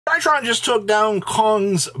Drytron just took down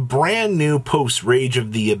Kong's brand new post-Rage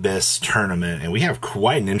of the Abyss tournament, and we have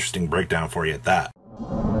quite an interesting breakdown for you at that.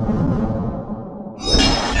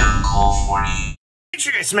 Make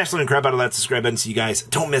sure you guys smash the like crap out of that subscribe button so you guys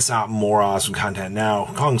don't miss out on more awesome content.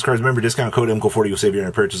 Now, Kong's Cards, remember discount code MCO40 will save you on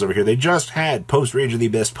your purchase over here. They just had post-Rage of the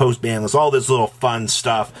Abyss, post-Banless, all this little fun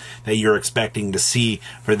stuff that you're expecting to see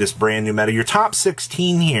for this brand new meta. Your top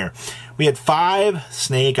 16 here. We had 5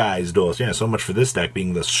 Snake Eyes duels. Yeah, so much for this deck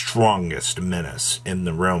being the strongest menace in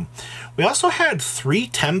the room. We also had 3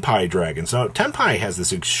 Tenpai Dragons. Now, Tenpai has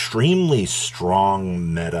this extremely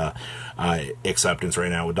strong meta acceptance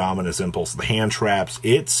right now with Dominus Impulse, the hand traps.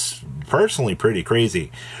 It's personally pretty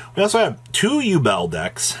crazy. We also have 2 Yubel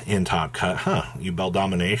decks in Top Cut. Yubel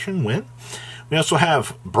Domination, win. We also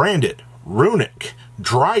have Branded, Runic,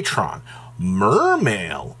 Drytron,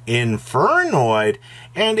 Mermail, Infernoid,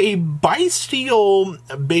 and a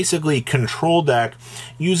Bystial, basically, control deck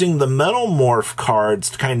using the Metal Morph cards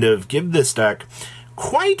to kind of give this deck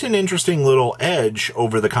quite an interesting little edge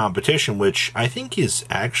over the competition, which I think is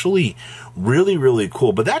actually really, really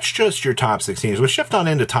cool. But that's just your top 16. So we'll shift on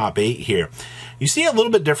into top 8 here. You see a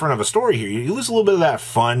little bit different of a story here. You lose a little bit of that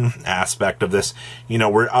fun aspect of this. You know,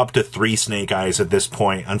 we're up to 3 Snake Eyes at this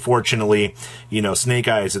point. Unfortunately, you know, Snake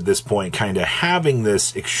Eyes at this point kind of having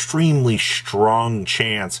this extremely strong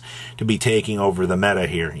chance to be taking over the meta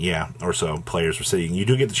here. Yeah, or so players were saying. You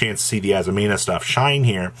do get the chance to see the Azamina stuff shine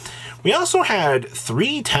here. We also had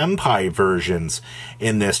 3 Tenpai versions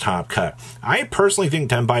in this top cut. I personally think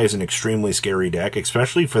Tenpai is an extremely scary deck,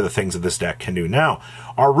 especially for the things that this deck can do. Now,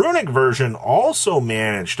 our Runic version also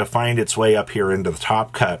managed to find its way up here into the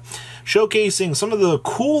top cut, showcasing some of the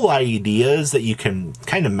cool ideas that you can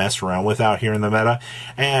kind of mess around with out here in the meta,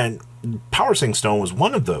 and Power Sing Stone was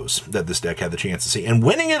one of those that this deck had the chance to see. And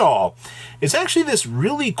winning it all is actually this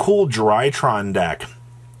really cool Drytron deck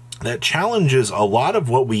that challenges a lot of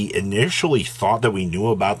what we initially thought that we knew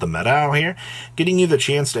about the meta out here, getting you the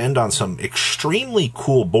chance to end on some extremely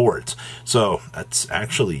cool boards. So that's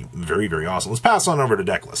actually very, very awesome. Let's pass on over to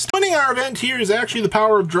deck list. Winning our event here is actually the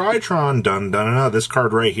Power of Drytron. Dun dun dun. This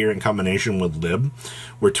card right here in combination with Lib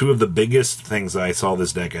were 2 of the biggest things that I saw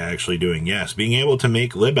this deck actually doing. Yes, being able to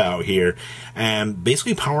make Lib out here and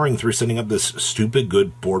basically powering through setting up this stupid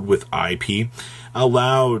good board with IP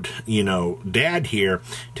allowed, you know, Dad here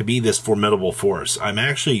to be this formidable force. I'm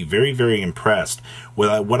actually very, very impressed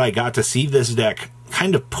with what I got to see this deck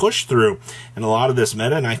kind of push through in a lot of this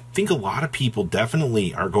meta, and I think a lot of people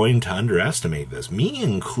definitely are going to underestimate this, me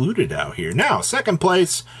included out here. Now, second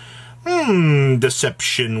place,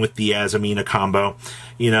 Deception with the Azamina combo.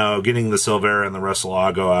 You know, getting the Silvera and the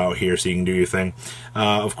Russelago out here so you can do your thing.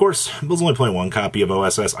 Of course, Bill's only playing 1 copy of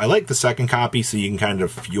OSS. I like the second copy so you can kind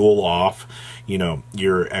of fuel off, you know,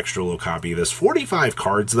 your extra little copy of this. 45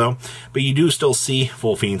 cards, though, but you do still see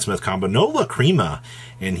full Fiendsmith combo. No Lacrima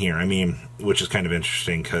in here, I mean, which is kind of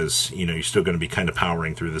interesting because, you know, you're still going to be kind of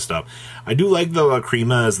powering through this stuff. I do like the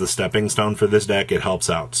Lacrima as the stepping stone for this deck. It helps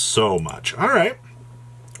out so much. All right.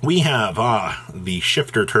 We have the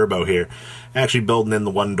Shifter Turbo here, actually building in the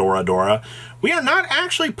 1 Dora Dora. We are not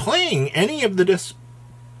actually playing any of the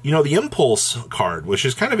the Impulse card, which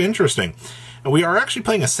is kind of interesting. And we are actually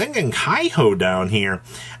playing a Sengen Kaiho down here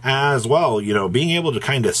as well, you know, being able to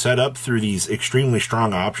kind of set up through these extremely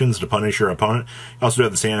strong options to punish your opponent. You also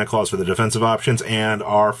have the Santa Claus for the defensive options, and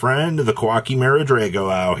our friend, the Kawaki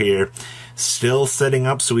Maridrago out here, still setting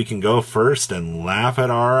up so we can go first and laugh at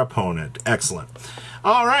our opponent. Excellent.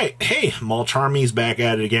 All right, hey, Mulcharmy's back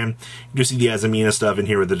at it again. You do see the Azamina stuff in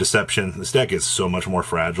here with the Deception. This deck is so much more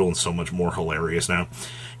fragile and so much more hilarious now.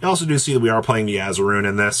 You also do see that we are playing the Azaroon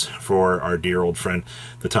in this for our dear old friend,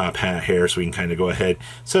 the Top Hat here, so we can kind of go ahead,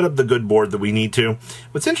 set up the good board that we need to.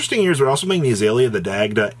 What's interesting here is we're also playing the Azalea, the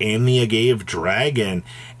Dagda, and the Agave Dragon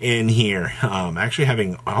in here. Actually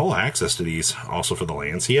having all access to these also for the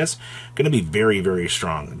lands he has. Going to be very, very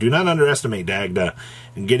strong. Do not underestimate Dagda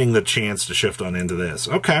and getting the chance to shift on into this.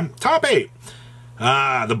 Okay, top 8.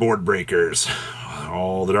 The Board Breakers.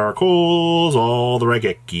 All the Dark Holes, all the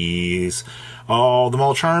Raigekis, all the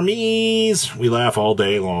Mulcharmies. We laugh all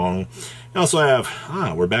day long. We also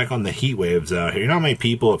have, we're back on the Heat Waves out here. You know how many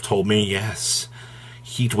people have told me, yes,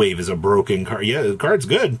 Heat Wave is a broken card. Yeah, the card's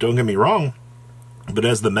good, don't get me wrong. But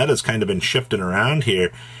as the meta's kind of been shifting around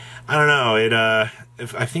here, I don't know,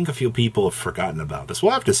 I think a few people have forgotten about this.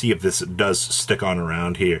 We'll have to see if this does stick on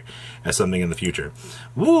around here as something in the future.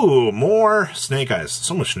 Woo, more Snake Eyes.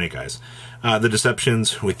 So much Snake Eyes. The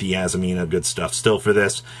Deceptions with the Azamina, good stuff still for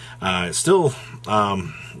this. No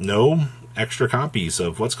extra copies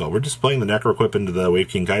of what's called. We're just playing the Necroquip into the Wave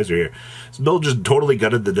King Kaiser here. This build just totally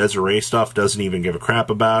gutted the Desiree stuff, doesn't even give a crap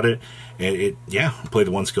about it. Yeah, play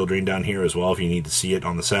the 1 skill drain down here as well if you need to see it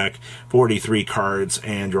on the sack. 43 cards,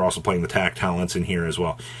 and you're also playing the tack talents in here as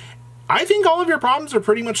well. I think all of your problems are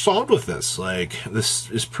pretty much solved with this. Like,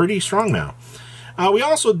 this is pretty strong now. We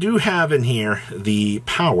also do have in here the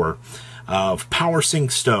power of Power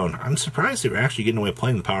Sink Stone. I'm surprised they were actually getting away with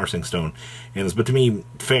playing the Power Sink Stone. But to me,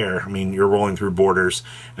 fair. I mean, you're rolling through borders,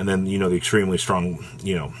 and then, you know, the extremely strong,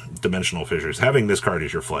 you know, dimensional fissures. Having this card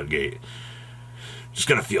as your floodgate, just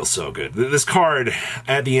gonna feel so good. This card,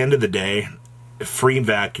 at the end of the day, free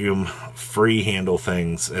vacuum, free handle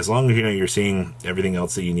things. As long as, you know, you're seeing everything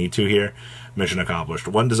else that you need to here, mission accomplished.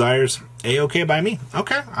 1 desires, A-okay by me.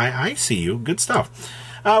 Okay, I see you. Good stuff.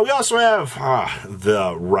 We also have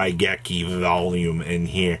the Raigeki volume in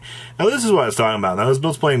here. Now, this is what I was talking about. Now, this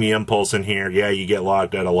build's playing the Impulse in here. Yeah, you get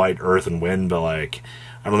locked out of Light, Earth, and Wind, but, like,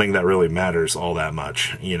 I don't think that really matters all that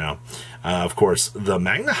much, you know. Of course, the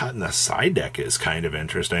Magna Hut in the side deck is kind of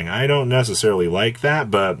interesting. I don't necessarily like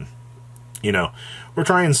that, but, you know, we're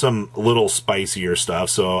trying some little spicier stuff,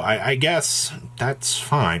 so I guess that's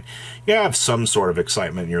fine. You have some sort of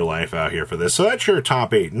excitement in your life out here for this. So that's your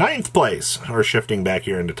top 8. 9th place, we're shifting back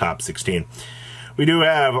here into top 16. We do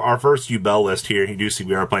have our first Yubel list here. You do see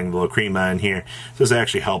we are playing the Lacrima in here. So this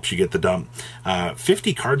actually helps you get the dump.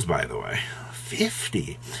 50 cards, by the way.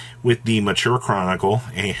 50 with the Mature Chronicle,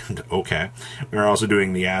 and okay, we're also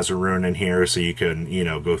doing the Azurune in here so you can, you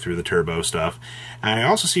know, go through the turbo stuff. And I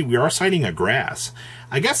also see we are citing a Grass.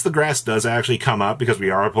 I guess the Grass does actually come up because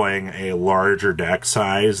we are playing a larger deck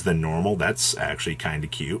size than normal. That's actually kind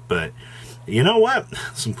of cute, but you know what?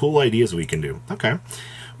 Some cool ideas we can do. Okay.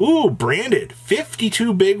 Ooh, branded.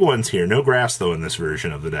 52 big ones here. No Grass, though, in this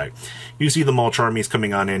version of the deck. You see the Mulch Armies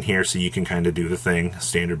coming on in here, so you can kind of do the thing.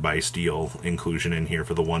 Standard Bysteel inclusion in here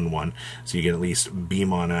for the 1/1, so you can at least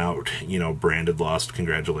beam on out, you know, branded Lost.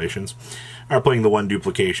 Congratulations. Are playing the 1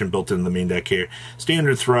 duplication built in the main deck here.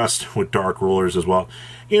 Standard Thrust with Dark Rulers as well.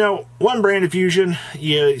 You know, 1 branded fusion,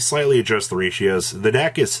 you slightly adjust the ratios. The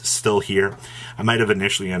deck is still here. I might have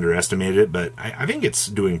initially underestimated it, but I think it's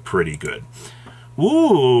doing pretty good.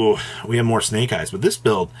 Ooh, we have more Snake Eyes, but this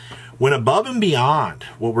build went above and beyond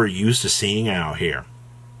what we're used to seeing out here.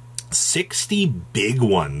 60 big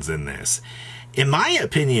ones in this. In my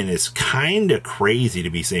opinion, is kind of crazy to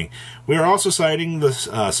be seeing. We are also citing the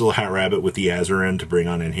Silhouette Hat Rabbit with the Azurine to bring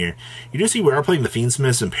on in here. You do see we are playing the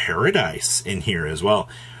Fiendsmiths in Paradise in here as well.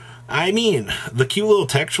 I mean, the cute little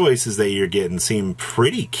tech choices that you're getting seem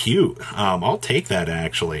pretty cute. I'll take that,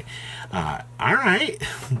 actually. All right.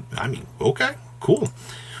 I mean, okay. Cool.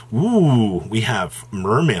 Ooh, we have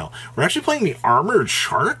Mermail. We're actually playing the Armored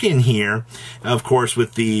Shark in here. Of course,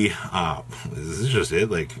 with the, this is just it,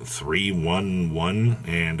 like 3/1/1,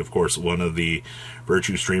 and of course, 1 of the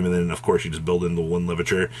Virtue Stream, and then, of course, you just build in the 1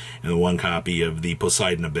 Livature and the 1 copy of the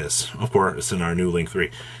Poseidon Abyss. Of course, in our new Link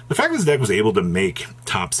 3. The fact this deck was able to make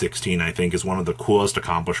top 16, I think, is one of the coolest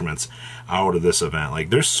accomplishments out of this event. Like,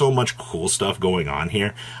 there's so much cool stuff going on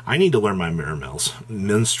here. I need to learn my Mermails.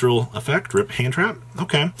 Minstrel Effect, Rip Hand Trap.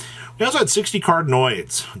 Okay. We also had 60 card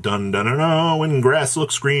Noids. Dun dun dun dun. When grass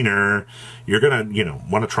looks greener, you're gonna, you know,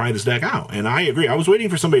 want to try this deck out. And I agree. I was waiting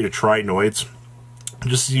for somebody to try Noids,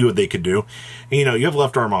 just to see what they could do. And, you know, you have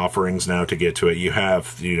left arm offerings now to get to it. You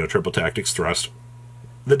have, you know, triple tactics thrust.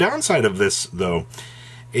 The downside of this, though,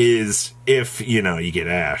 is if, you know, you get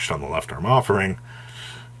ashed on the left arm offering,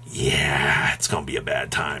 yeah, it's going to be a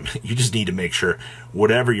bad time. You just need to make sure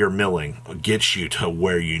whatever you're milling gets you to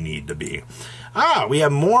where you need to be. We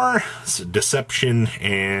have more deception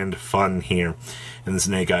and fun here in the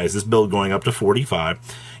Snake Eyes. This build going up to 45.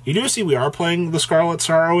 You do see we are playing the Scarlet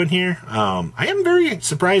Sorrow in here. I am very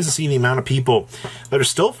surprised to see the amount of people that are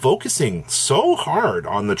still focusing so hard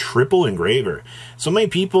on the triple engraver. So many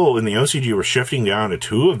people in the OCG were shifting down to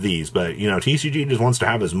 2 of these, but, you know, TCG just wants to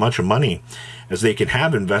have as much money as they can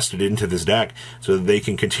have invested into this deck so that they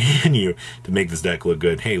can continue to make this deck look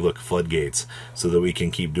good. Hey, look, floodgates, so that we can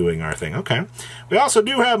keep doing our thing. Okay. We also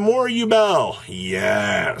do have more Yubel.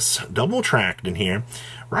 Yes. Double tracked in here.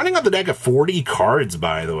 Running up the deck of 40 cards,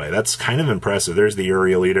 by the way. That's kind of impressive. There's the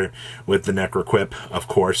Uriel Leader with the Necroquip, of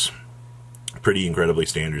course. Pretty incredibly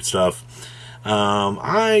standard stuff.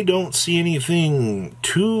 I don't see anything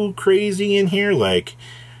too crazy in here. Like,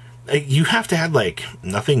 you have to add, like,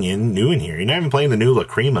 nothing new in here. You're not even playing the new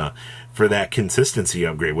Lacrima for that consistency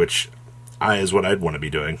upgrade, which is what I'd want to be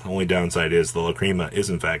doing. Only downside is the Lacrima is,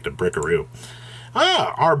 in fact, a brickaroo.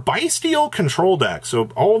 Our Bysteel control deck.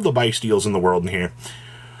 So all of the Bysteels in the world in here.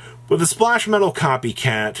 With the Splash Metal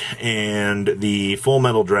Copycat and the Full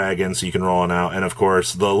Metal Dragon, so you can roll it out, and of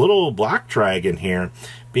course the little Black Dragon here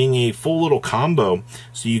being a full little combo,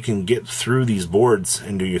 so you can get through these boards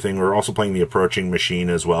and do your thing. We're also playing the Approaching Machine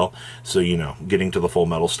as well, so you know, getting to the full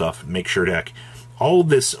metal stuff, make sure deck. All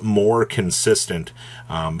this more consistent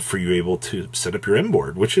for you able to set up your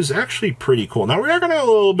inboard, which is actually pretty cool. Now we are going to go a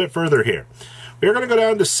little bit further here. We are going to go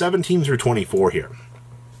down to 17 through 24 here.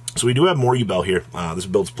 So we do have more Yubel here. This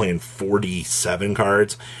build's playing 47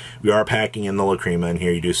 cards. We are packing in the Lacrima in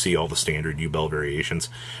here. You do see all the standard Yubel variations.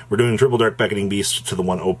 We're doing Triple Dark Beckoning Beast to the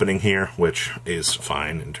one opening here, which is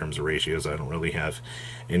fine in terms of ratios. I don't really have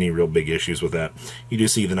any real big issues with that. You do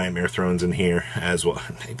see the Nightmare Thrones in here as well.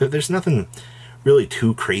 There's nothing really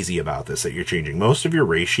too crazy about this that you're changing. Most of your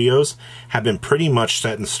ratios have been pretty much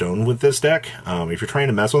set in stone with this deck. If you're trying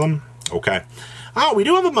to mess with them, okay. Oh, we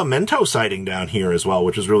do have a Memento sighting down here as well,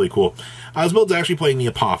 which is really cool. This build's actually playing the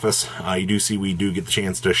Apophis. You do see we do get the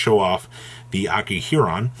chance to show off the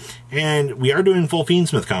Akihiron, and we are doing full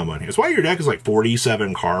Fiendsmith combo in here. That's why your deck is like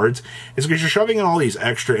 47 cards. It's because you're shoving in all these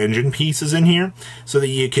extra engine pieces in here so that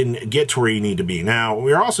you can get to where you need to be. Now,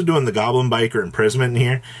 we're also doing the Goblin Biker Imprisonment in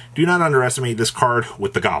here. Do not underestimate this card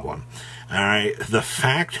with the Goblin. Alright, the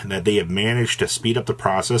fact that they have managed to speed up the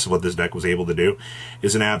process of what this deck was able to do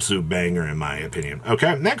is an absolute banger in my opinion.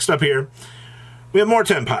 Okay, next up here, we have more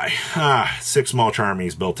Tenpai. 6 Mulch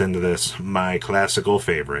Armies built into this, my classical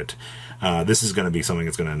favorite. This is going to be something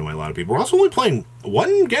that's going to annoy a lot of people. We're also only playing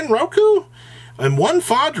 1 Genroku and 1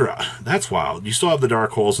 Fadra. That's wild. You still have the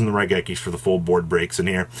Dark Holes and the Raigekis for the full board breaks in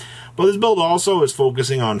here. But this build also is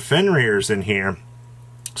focusing on Fenrirs in here.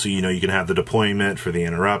 So, you know, you can have the deployment for the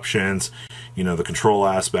interruptions, you know, the control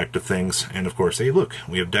aspect of things. And, of course, hey, look,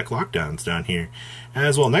 we have deck lockdowns down here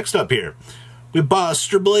as well. Next up here, we have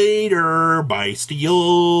Buster Blader,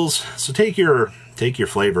 Bystials. So take your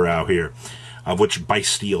flavor out here of which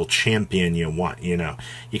Bystial champion you want, you know.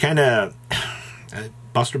 You kind of...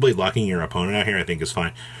 Buster Blade locking your opponent out here, I think, is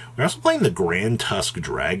fine. We're also playing the Grand Tusk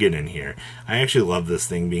Dragon in here. I actually love this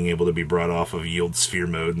thing being able to be brought off of Yield Sphere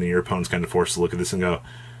mode, and your opponent's kind of forced to look at this and go,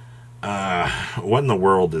 what in the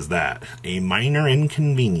world is that? A minor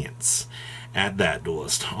inconvenience at that,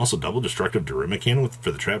 Duelist. Also, double destructive Durimacan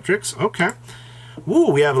for the trap tricks. Okay.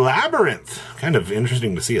 Ooh, we have Labyrinth. Kind of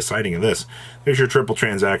interesting to see a sighting of this. There's your triple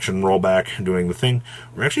transaction rollback doing the thing.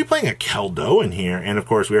 We're actually playing a Keldo in here, and of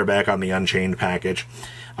course we are back on the Unchained package.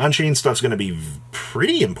 Unchained stuff's going to be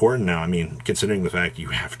pretty important now. I mean, considering the fact you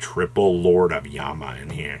have triple Lord of Yama in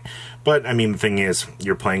here. But, I mean, the thing is,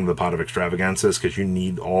 you're playing the Pot of Extravagances because you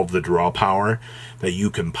need all of the draw power that you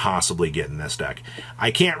can possibly get in this deck.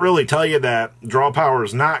 I can't really tell you that draw power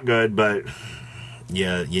is not good, but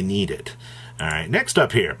yeah, you need it. Alright, next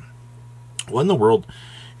up here. What in the world?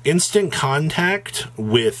 Instant Contact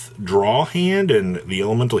with Draw Hand and the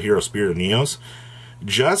Elemental Hero Spirit of Neos.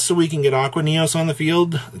 Just so we can get Aqua Neos on the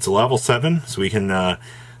field. It's a level 7, so we can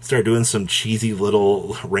start doing some cheesy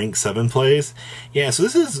little rank 7 plays. Yeah, so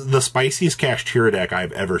this is the spiciest Kashtira deck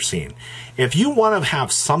I've ever seen. If you want to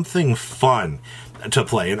have something fun to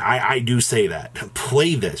play, and I do say that,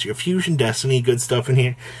 play this. Your Fusion Destiny, good stuff in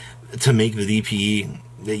here to make the DPE.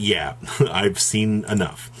 Yeah, I've seen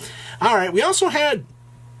enough. Alright, we also had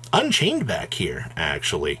Unchained back here,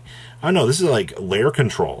 actually. Oh no, this is like lair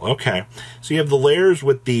control. Okay, so you have the lairs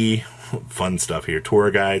with the fun stuff here,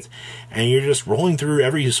 tour guides, and you're just rolling through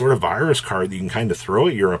every sort of virus card that you can kind of throw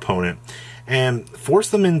at your opponent and force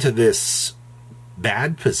them into this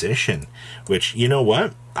bad position, which, you know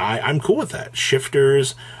what? I'm cool with that.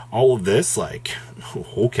 Shifters, all of this, like,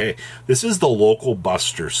 okay. This is the local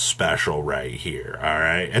Buster special right here,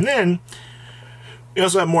 alright? And then, we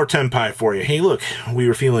also have more Tenpai for you. Hey, look, we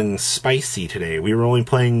were feeling spicy today. We were only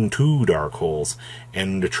playing 2 Dark Holes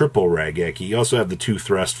and a triple Raigeki. You also have the 2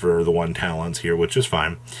 Thrust for the 1 Talons here, which is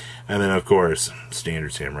fine. And then, of course,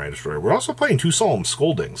 standard Samurai Destroyer. We're also playing 2 Solemn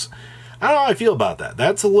Scoldings. I don't know how I feel about that.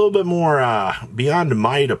 That's a little bit more beyond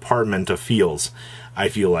my department of feels, I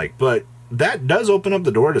feel like. But that does open up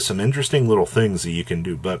the door to some interesting little things that you can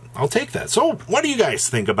do. But I'll take that. So, what do you guys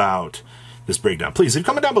think about this breakdown? Please, leave a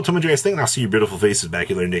comment down below. Tell me what you guys think, and I'll see your beautiful faces back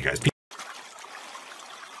here later today, guys.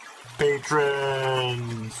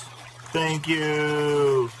 Patrons, thank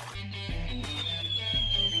you.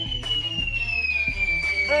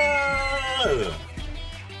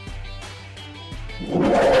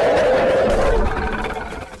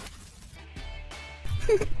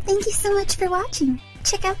 Thank you so much for watching.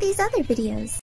 Check out these other videos.